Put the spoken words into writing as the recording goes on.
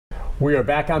We are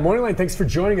back on MorningLine. Thanks for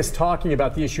joining us, talking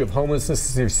about the issue of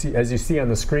homelessness. As you see on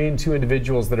the screen, two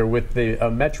individuals that are with the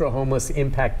Metro Homeless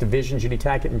Impact Division, Judy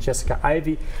Tackett and Jessica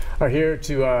Ivey, are here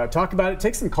to talk about it,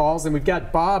 take some calls, and we've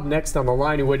got Bob next on the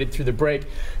line who waited through the break.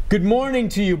 Good morning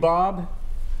to you, Bob.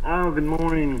 Oh, good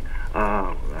morning,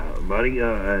 buddy,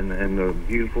 and the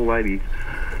beautiful ladies.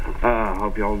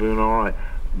 Hope y'all doing all right.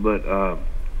 But I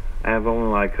have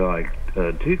only like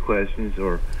two questions.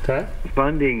 Or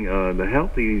funding to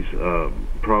help these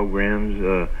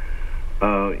programs.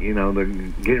 You know, they're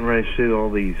getting ready to sue all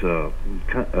these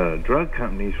drug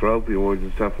companies for opioids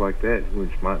and stuff like that,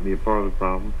 which might be a part of the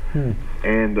problem.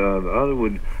 And the other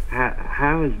would,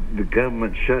 how is the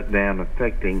government shutdown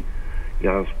affecting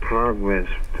y'all's progress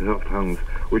to help homeless,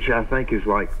 which I think is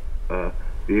like the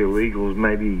illegals,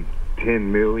 maybe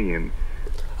 10 million.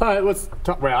 All right, let's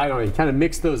talk. Well, I don't know, you kind of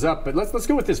mix those up, but let's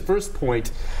go with this first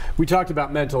point. We talked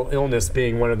about mental illness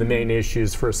being one of the main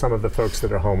issues for some of the folks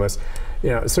that are homeless.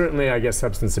 You know, certainly, I guess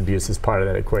substance abuse is part of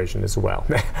that equation as well.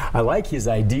 I like his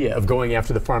idea of going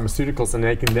after the pharmaceuticals and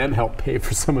making them help pay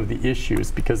for some of the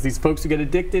issues, because these folks who get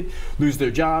addicted, lose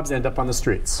their jobs, end up on the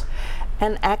streets.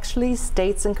 And actually,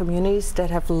 states and communities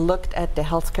that have looked at the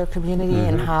healthcare community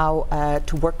and how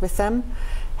to work with them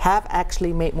have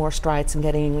actually made more strides in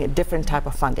getting different type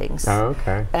of fundings. Oh,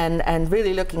 okay. And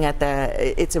really looking at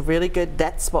it's a really good,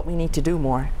 that's what we need to do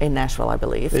more in Nashville, I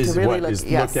believe. Is to really what,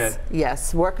 look at?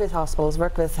 Yes, work with hospitals,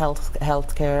 work with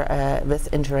healthcare,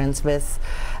 with insurance, with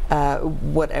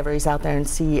whatever is out there, and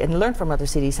see and learn from other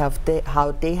cities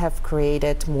how they have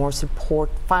created more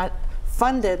support,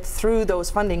 funded through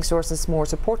those funding sources, more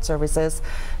support services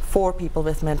for people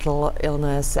with mental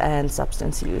illness and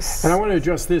substance use. And I want to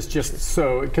address this just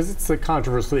so, because it's a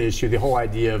controversial issue, the whole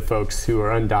idea of folks who are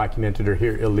undocumented or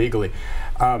here illegally,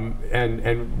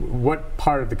 and what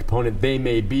part of the component they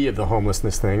may be of the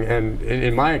homelessness thing. And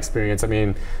in my experience, I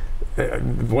mean,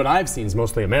 what I've seen is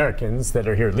mostly Americans that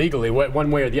are here legally,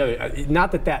 one way or the other.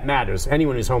 Not that that matters.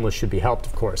 Anyone who's homeless should be helped,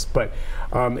 of course. But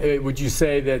would you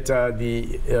say that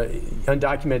the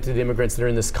undocumented immigrants that are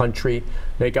in this country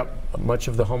make up much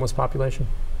of the homeless population?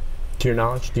 To your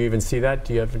knowledge, do you even see that?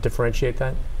 Do you ever differentiate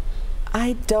that?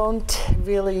 I don't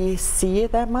really see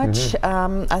it that much.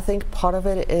 I think part of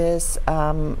it is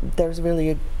there's really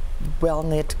a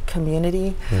well-knit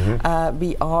community.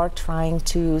 We are trying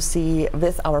to see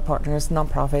with our partners,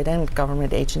 nonprofit and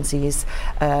government agencies,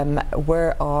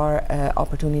 where are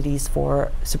opportunities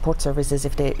for support services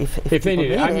if they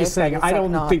need it. I'm just saying, I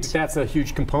don't think that's a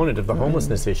huge component of the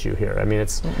homelessness issue here. I mean,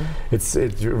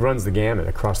 it runs the gamut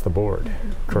across the board.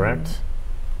 Correct?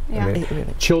 Yeah. I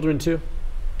mean, children too?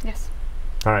 Yes.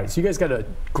 All right. So you guys got a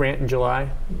grant in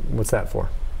July. What's that for?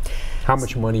 How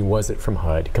much money was it from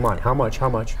HUD? Come on, how much? How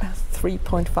much?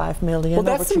 3.5 million. Well,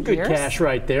 that's over some 2 good years. Cash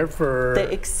right there for.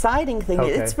 The exciting thing,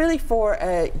 it's really for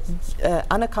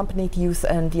unaccompanied youth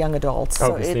and young adults.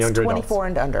 So it's 24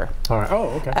 and under. All right. Oh,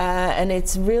 okay. And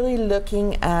it's really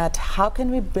looking at how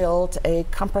can we build a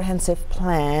comprehensive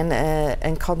plan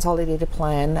and consolidated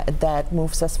plan that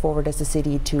moves us forward as a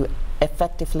city to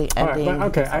effectively ending.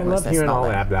 Okay, I love hearing all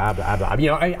that blah blah blah. You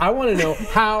know, I want to know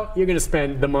how you're going to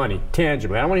spend the money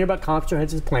tangibly. I don't want to hear about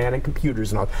comprehensive plan and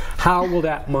computers and all. How will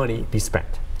that money be spent?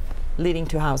 Leading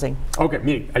to housing. Okay,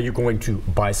 meaning, are you going to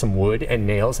buy some wood and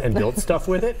nails and build stuff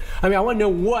with it? I mean, I want to know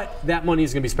what that money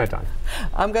is going to be spent on.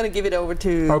 I'm going to give it over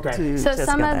to So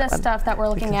some of the stuff that we're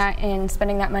looking at in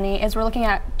spending that money is we're looking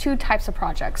at two types of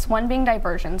projects. One being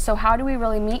diversion. So how do we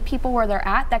really meet people where they're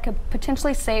at that could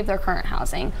potentially save their current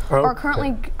housing, or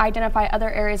currently identify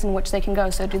other areas in which they can go?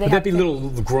 So do they Would that be little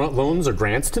loans or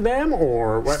grants to them,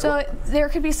 or what? So there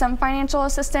could be some financial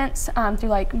assistance through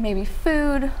like maybe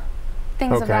food,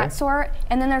 things of that sort.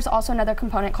 And then there's also another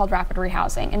component called rapid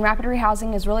rehousing. And rapid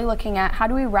rehousing is really looking at how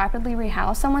do we rapidly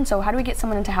rehouse someone, so how do we get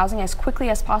someone into housing as quickly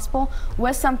as possible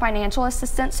with some financial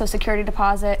assistance, so security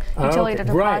deposit, utility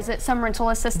deposit, some rental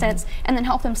assistance, and then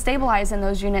help them stabilize in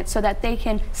those units so that they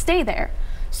can stay there.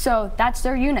 So that's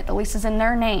their unit, the lease is in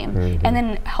their name, and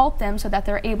then help them so that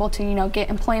they're able to, you know, get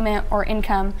employment or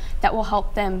income that will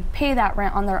help them pay that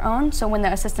rent on their own, so when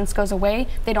the assistance goes away,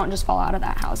 they don't just fall out of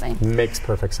that housing. Makes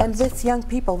perfect sense. And with young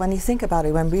people, when you think about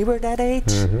it, when we were that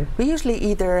age, we usually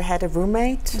either had a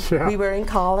roommate, we were in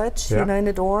college, you know, in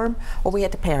the dorm, or we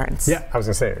had the parents. Yeah, I was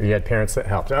going to say, you had parents that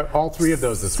helped. All three of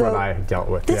those is what I dealt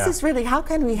with. This is really, how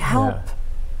can we help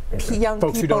young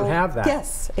folks people who don't have that.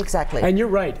 Yes, exactly. And you're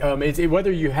right.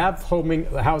 Whether you have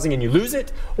housing and you lose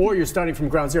it, or you're starting from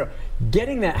ground zero,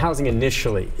 getting that housing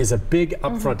initially is a big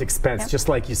upfront expense, just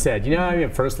like you said. You know, you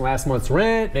have first and last month's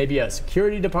rent, maybe a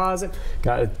security deposit,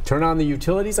 got to turn on the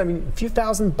utilities. I mean, a few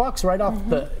 $1,000 right off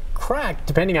the crack,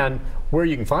 depending on where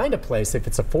you can find a place if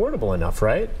it's affordable enough,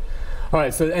 right? All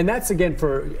right, so and that's again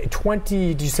for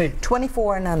 20. Did you say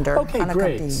 24 and under? Okay,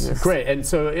 great, great. And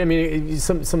so I mean,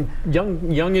 some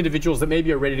young individuals that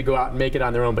maybe are ready to go out and make it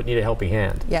on their own, but need a helping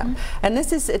hand. Yeah, and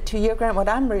this is a 2-year grant. What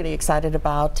I'm really excited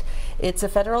about, it's a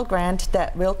federal grant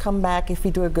that will come back if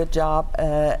we do a good job.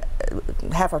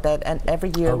 Half of that, and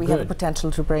every year we have the potential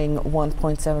to bring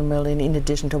 1.7 million in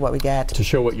addition to what we get. To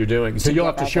show what you're doing. So you'll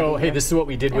have to show, hey, this is what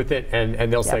we did with it,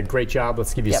 and they'll say, great job,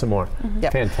 let's give you some more.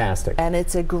 Fantastic. And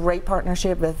it's a great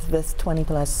partnership with 20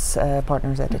 plus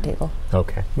partners at the table.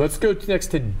 Okay. Let's go next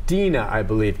to Dina, I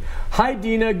believe. Hi,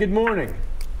 Dina. Good morning.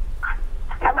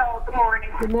 Hello. Good morning.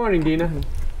 Good morning, Dina.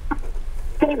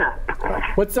 Dina.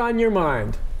 What's on your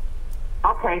mind?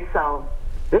 Okay, so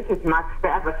this is my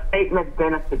statement,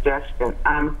 then a suggestion.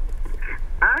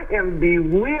 I am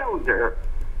bewildered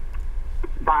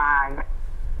by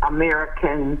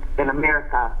Americans in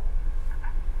America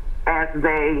as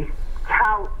they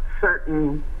tout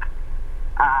certain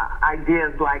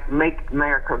ideas like make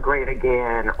America great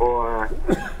again, or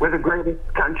we're the greatest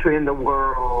country in the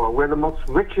world, or we're the most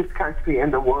richest country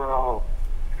in the world.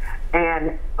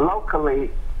 And locally,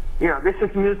 you know, this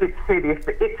is Music City, it's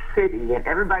the it city, and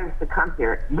everybody wants to come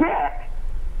here. Yet,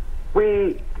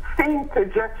 we seem to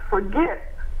just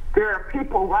forget there are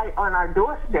people right on our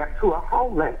doorsteps who are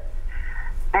homeless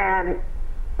and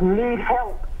need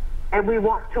help. And we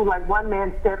want to, like one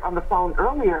man said on the phone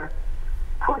earlier,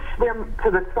 push them to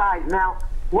the side. Now,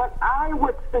 what I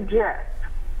would suggest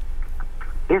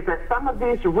is that some of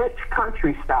these rich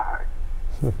country stars,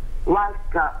 like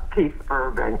Keith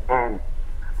Urban and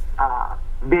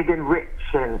Big and Rich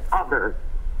and others,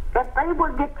 that they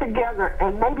would get together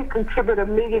and maybe contribute $1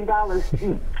 million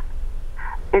each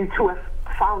into a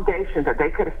foundation that they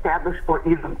could establish, or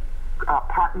even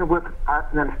partner with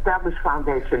an established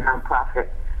foundation, nonprofit,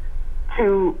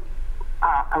 to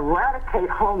eradicate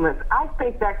homeless. I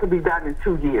think that could be done in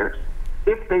 2 years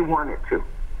if they wanted to.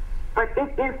 But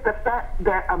it is the fact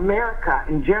that America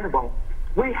in general,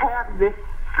 we have this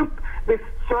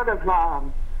sort of,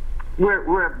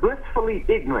 we're blissfully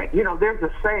ignorant. You know, there's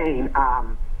a saying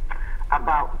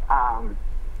about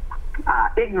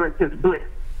ignorance is bliss.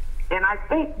 And I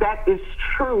think that is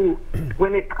true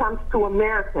when it comes to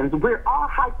Americans. We're all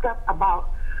hyped up about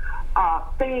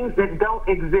things that don't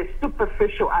exist,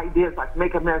 superficial ideas like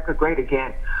make America great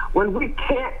again, when we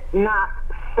can't not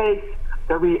face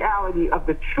the reality of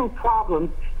the true problems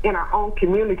in our own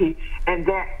community, and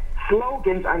that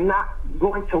slogans are not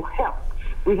going to help.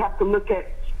 We have to look at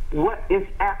what is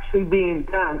actually being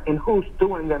done and who's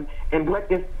doing them, and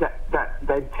what is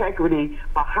the integrity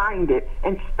behind it,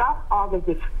 and stop all of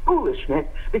this foolishness,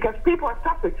 because people are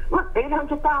suffering. Look,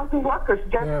 800,000 workers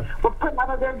just were put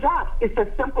out of their jobs. It's as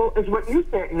simple as what you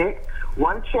said, Nick.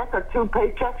 1 check or 2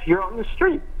 paychecks, you're on the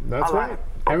street. That's right.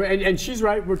 And she's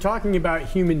right. We're talking about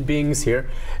human beings here.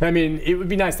 I mean, it would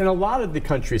be nice. And a lot of the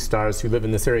country stars who live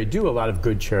in this area do a lot of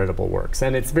good charitable works.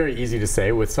 And it's very easy to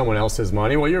say with someone else's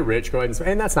money, well, you're rich, go ahead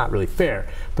and that's not really fair.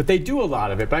 But they do a lot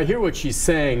of it. But I hear what she's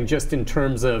saying just in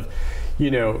terms of,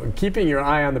 you know, keeping your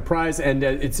eye on the prize. And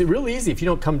it's really easy if you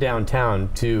don't come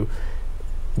downtown to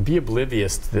be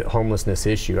oblivious to the homelessness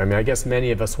issue. I mean, I guess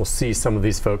many of us will see some of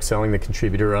these folks selling the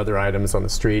contributor or other items on the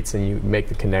streets, and you make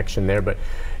the connection there. But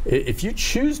if you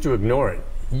choose to ignore it,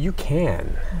 you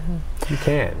can. You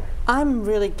can. I'm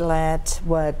really glad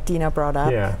what Dina brought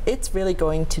up. Yeah. It's really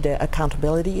going to the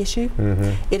accountability issue.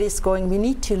 It is going, we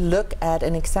need to look at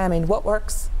and examine what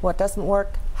works, what doesn't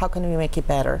work, how can we make it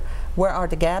better, where are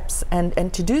the gaps,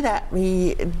 and to do that,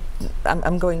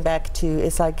 I'm going back to,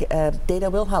 it's like data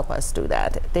will help us do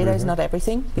that. Data is not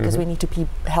everything, because we need to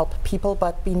help people,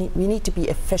 but we need to be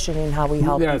efficient in how we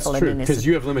help people. That's true, because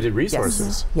you have limited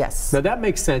resources. Yes. Now that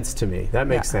makes sense to me. That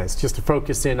makes sense, just to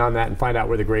focus in on that and find out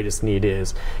where the greatest need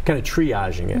is, kind of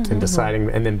triaging it and deciding,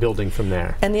 and then building from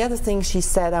there. And the other thing she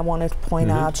said I wanted to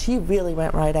point out, she really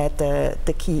went right at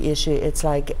the key issue. It's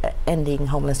like ending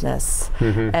homelessness.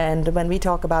 And when we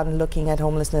talk about looking at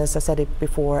homelessness, I said it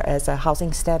before, as a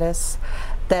housing status,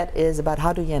 that is about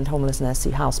how do you end homelessness,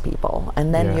 you house people.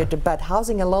 And then but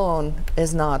housing alone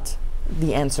is not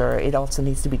the answer. It also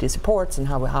needs to be the supports, and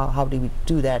how do we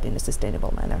do that in a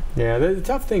sustainable manner. Yeah, the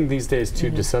tough thing these days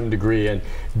too, to some degree, and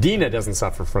Dina doesn't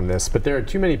suffer from this, but there are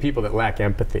too many people that lack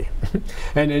empathy.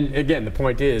 and again, the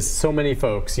point is, so many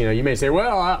folks, you know, you may say,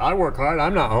 well, I work hard,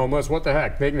 I'm not homeless, what the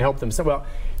heck, they can help themselves. Well,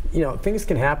 you know, things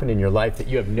can happen in your life that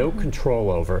you have no control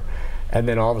over, and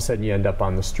then all of a sudden you end up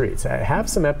on the streets. Have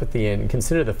some empathy and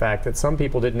consider the fact that some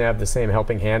people didn't have the same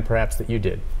helping hand perhaps that you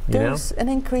did. There's an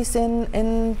increase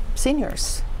in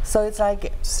seniors. So it's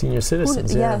like senior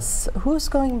citizens. Yes, who's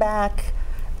going back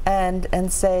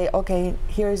and say, okay,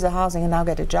 here's the housing and now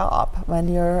get a job. When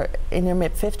you're in your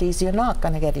mid-50s, you're not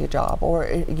going to get a job, or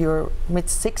your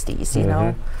mid-60s, you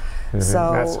know.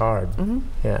 So that's hard.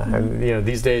 Yeah, and you know,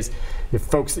 these days, if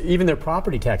folks, even their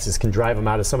property taxes can drive them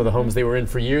out of some of the homes they were in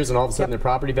for years, and all of a sudden their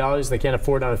property values, they can't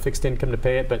afford on a fixed income to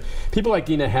pay it. But people like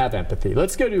Dina have empathy.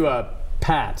 Let's go to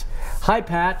Pat. Hi,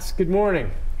 Pat. Good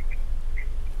morning.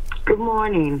 Good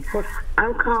morning.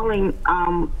 I'm calling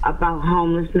about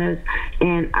homelessness,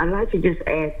 and I'd like to just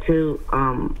add to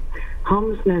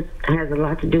homelessness has a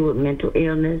lot to do with mental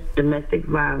illness, domestic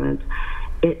violence.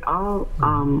 It all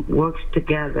works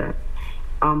together.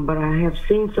 But I have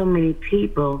seen so many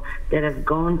people that have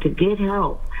gone to get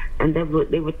help, and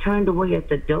they were turned away at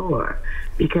the door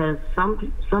because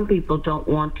some people don't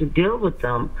want to deal with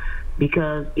them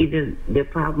because either their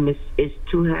problem is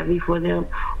too heavy for them,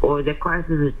 or their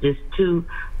crisis is just too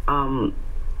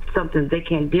something they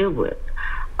can't deal with.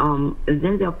 And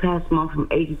then they'll pass them on from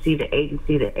agency to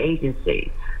agency to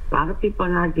agency. A lot of people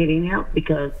are not getting help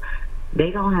because they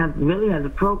don't really have the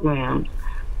programs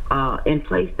in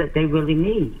place that they really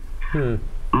need.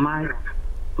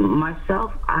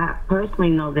 Myself, I personally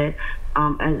know that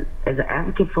as an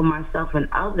advocate for myself and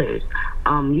others,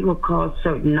 you will call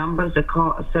certain numbers or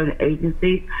call a certain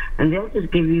agency, and they'll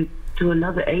just give you to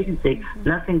another agency.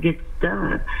 Nothing gets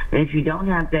done. And if you don't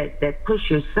have that push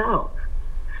yourself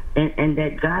and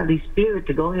that godly spirit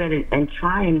to go ahead and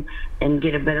try and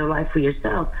get a better life for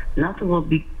yourself, nothing will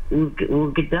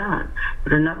get done.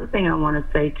 But another thing I want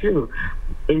to say too,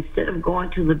 instead of going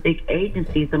to the big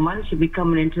agencies, the money should be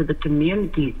coming into the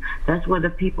communities. That's where the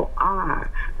people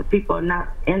are. The people are not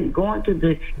going to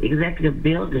the executive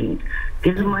buildings.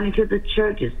 Give the money to the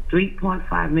churches.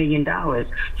 $3.5 million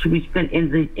should be spent in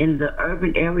the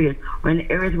urban areas, or in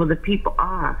the areas where the people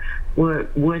are,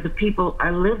 where the people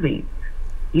are living.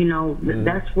 You know,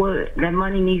 that's where that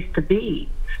money needs to be.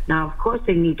 Now, of course,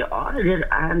 they need to audit it.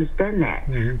 I understand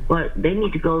that. But they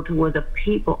need to go to where the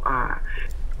people are.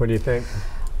 What do you think?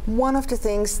 One of the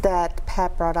things that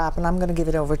Pat brought up, and I'm going to give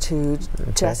it over to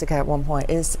Jessica at one point,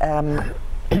 is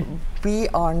we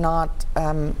are not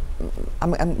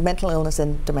mental illness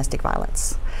and domestic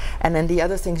violence. And then the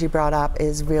other things you brought up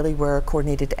is really where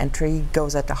coordinated entry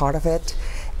goes at the heart of it.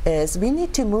 Is we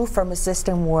need to move from a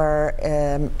system where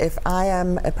if I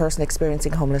am a person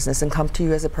experiencing homelessness and come to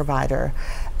you as a provider,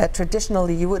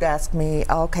 traditionally you would ask me,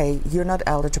 okay, you're not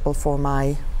eligible for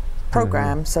my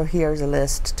program, so here's a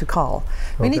list to call.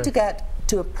 We need to get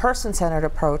to a person-centered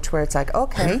approach where it's like,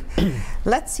 okay,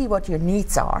 let's see what your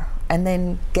needs are, and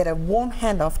then get a warm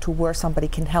handoff to where somebody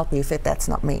can help you if that's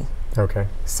not me. Okay.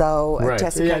 So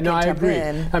Jessica can I jump agree.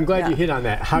 in. I'm glad you hit on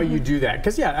that, how you do that.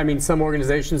 Because, I mean, some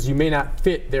organizations, you may not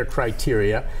fit their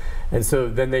criteria. And so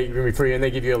then they refer you and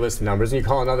they give you a list of numbers, and you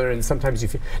call another, and sometimes you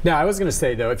feel. Now, I was going to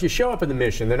say, though, if you show up in the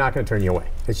mission, they're not going to turn you away.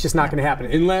 It's just not going to happen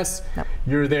unless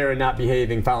you're there and not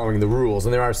behaving, following the rules.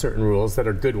 And there are certain rules that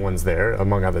are good ones there,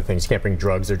 among other things. You can't bring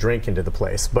drugs or drink into the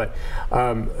place. But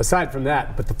aside from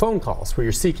that, but the phone calls where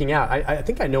you're seeking out, I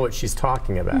think I know what she's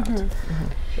talking about.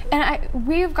 And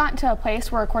we've gotten to a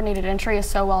place where coordinated entry is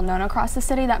so well known across the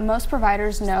city that most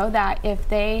providers know that if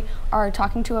they are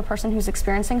talking to a person who's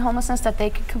experiencing homelessness, that they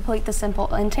can complete the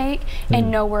simple intake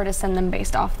and know where to send them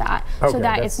based off that. So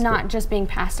that it's not just being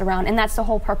passed around. And that's the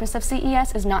whole purpose of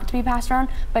CES, is not to be passed around,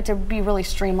 but to be really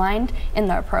streamlined in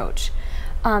the approach.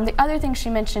 The other thing she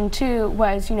mentioned too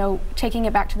was, you know, taking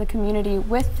it back to the community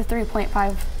with the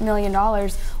 $3.5 million.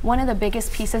 One of the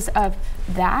biggest pieces of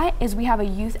that is we have a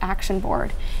youth action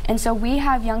board. And so we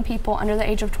have young people under the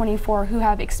age of 24 who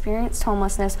have experienced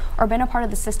homelessness or been a part of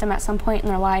the system at some point in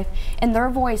their life, and their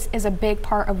voice is a big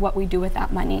part of what we do with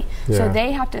that money. So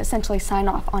they have to essentially sign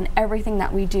off on everything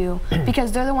that we do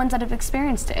because they're the ones that have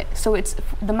experienced it. So it's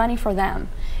the money for them.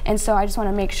 And so I just want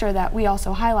to make sure that we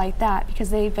also highlight that because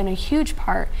they've been a huge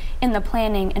part in the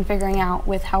planning and figuring out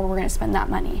with how we're going to spend that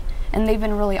money. And they've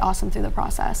been really awesome through the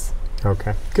process.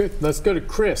 Okay, good. Let's go to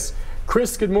Chris.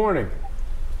 Chris, good morning.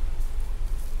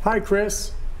 Hi,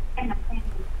 Chris.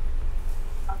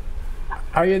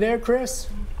 Are you there, Chris?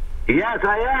 Yes,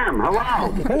 I am.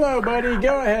 Hello. Hello, buddy.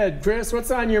 Go ahead, Chris.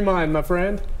 What's on your mind, my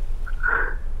friend?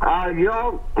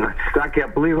 Y'all, I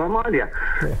can't believe I'm on you.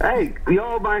 Hey,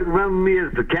 y'all might remember me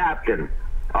as the captain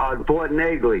on Fort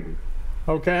Nagley.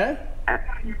 Okay.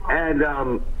 And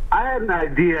I had an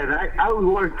idea, and I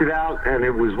worked it out, and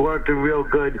it was working real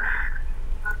good.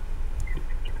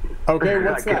 Okay,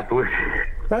 what's that?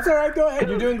 That's all right. Go ahead.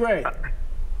 You're doing great.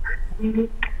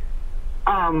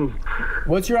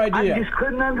 What's your idea? I just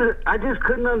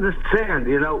couldn't understand,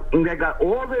 you know. And they got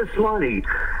all this money,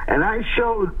 and I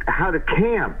showed how to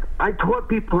camp. I taught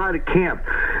people how to camp,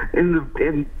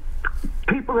 in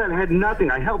people that had nothing.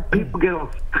 I helped people get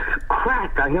off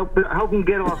crack. I helped them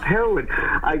get off heroin.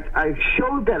 I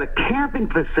showed that a camping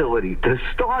facility to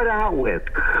start out with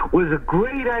was a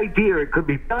great idea. It could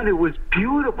be done. It was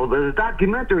beautiful. There's a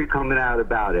documentary coming out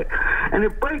about it. And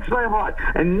it breaks my heart.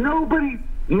 And nobody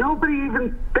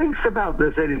even thinks about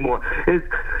this anymore.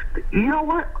 You know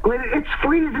what? It's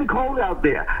freezing cold out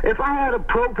there. If I had a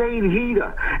propane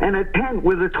heater and a tent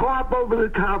with a tarp over the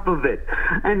top of it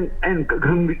and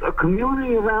a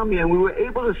community around me, and we were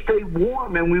able to stay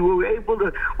warm, and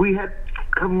we had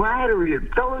camaraderie and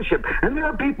fellowship. And there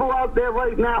are people out there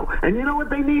right now, and you know what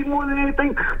they need more than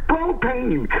anything?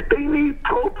 Propane. They need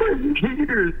propane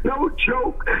heaters. No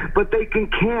joke. But they can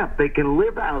camp. They can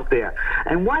live out there.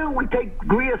 And why don't we take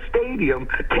Greer Stadium,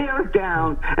 tear it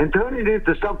down, and turn it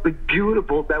into something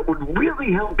beautiful that would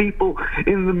really help people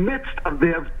in the midst of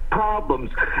their problems,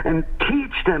 and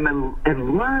teach them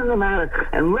and learn them how to,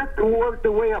 and let them work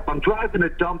their way up. I'm driving a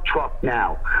dump truck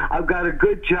now. I've got a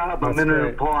good job. I'm in an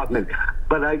apartment.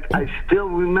 But I still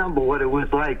remember what it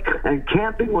was like. And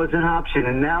camping was an option,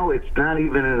 and now it's not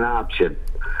even an option.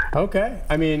 Okay.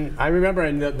 I mean, I remember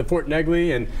in the Fort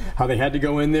Negley and how they had to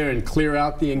go in there and clear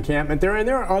out the encampment. There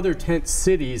are other tent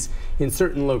cities in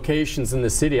certain locations in the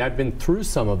city. I've been through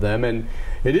some of them, and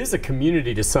it is a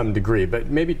community to some degree. But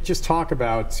maybe just talk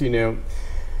about,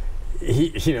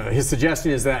 his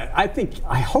suggestion is that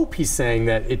I hope he's saying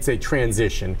that it's a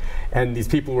transition, and these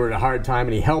people were at a hard time,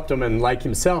 and he helped them, and like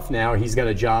himself now, he's got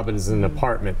a job and is in an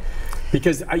apartment.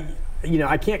 Because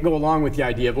I can't go along with the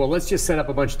idea of, well, let's just set up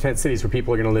a bunch of tent cities where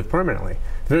people are going to live permanently.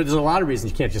 There's a lot of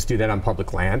reasons you can't just do that on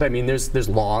public land. I mean, there's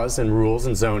laws and rules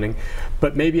and zoning,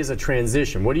 but maybe as a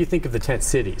transition. What do you think of the tent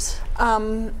cities?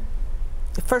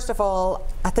 First of all,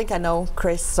 I think I know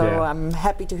Chris, so I'm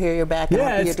happy to hear you back.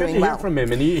 Yeah, it's good to hear from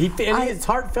him, and it's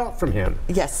heartfelt from him.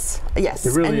 Yes, yes.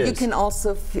 It really is. You can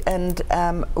also,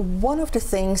 one of the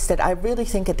things that I really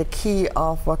think at the key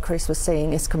of what Chris was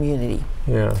saying is community.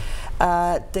 Yeah.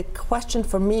 The question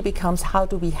for me becomes, how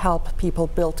do we help people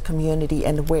build community,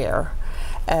 and where?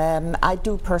 I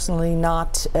do personally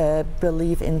not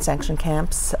believe in sanction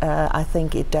camps. I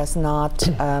think it does not,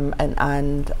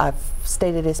 and I've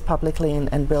stated this publicly,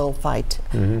 and will fight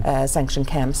sanction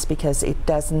camps, because it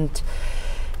doesn't.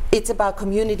 It's about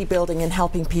community building and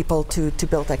helping people to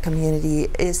build that community.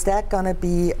 Is that going to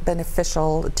be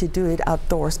beneficial to do it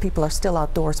outdoors? People are still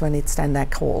outdoors when it's then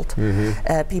that cold.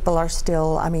 People are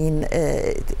still, I mean,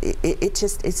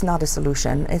 it's not a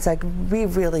solution. It's like we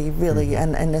really,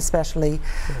 and especially,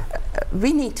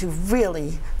 we need to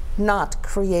really not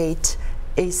create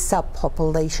a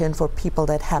subpopulation for people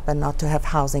that happen not to have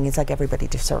housing. It's like everybody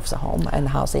deserves a home and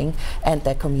housing and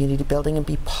that community building, and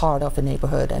be part of a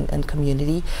neighborhood and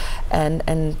community,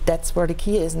 and that's where the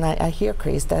key is. And I hear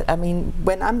Chris, that, I mean,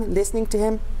 when I'm listening to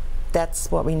him, that's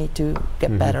what we need to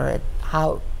get better at.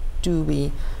 How do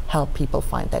we help people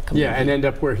find that community? Yeah, and end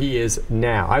up where he is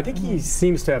now. I think he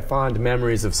seems to have fond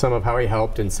memories of some of how he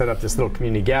helped and set up this little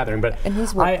community gathering, but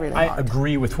he's worked really hard. I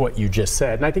agree with what you just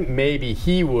said, and I think maybe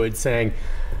he would, saying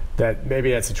that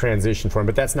maybe that's a transition for him,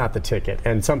 but that's not the ticket.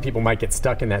 And some people might get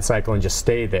stuck in that cycle and just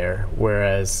stay there,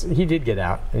 whereas he did get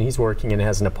out, and he's working and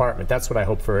has an apartment. That's what I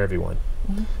hope for everyone.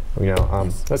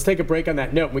 Let's take a break on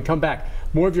that note. When we come back,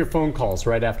 more of your phone calls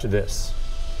right after this.